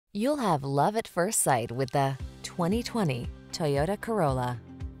You'll have love at first sight with the 2020 Toyota Corolla.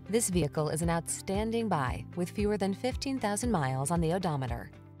 This vehicle is an outstanding buy with fewer than 15,000 miles on the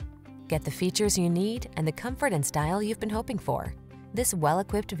odometer. Get the features you need and the comfort and style you've been hoping for. This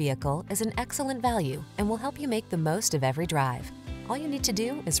well-equipped vehicle is an excellent value and will help you make the most of every drive. All you need to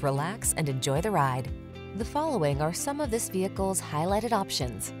do is relax and enjoy the ride. The following are some of this vehicle's highlighted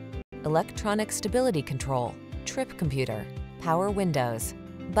options: electronic stability control, trip computer, power windows,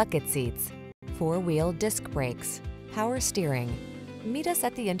 bucket seats, four-wheel disc brakes, power steering. Meet us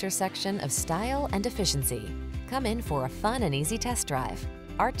at the intersection of style and efficiency. Come in for a fun and easy test drive.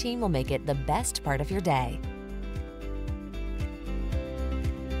 Our team will make it the best part of your day.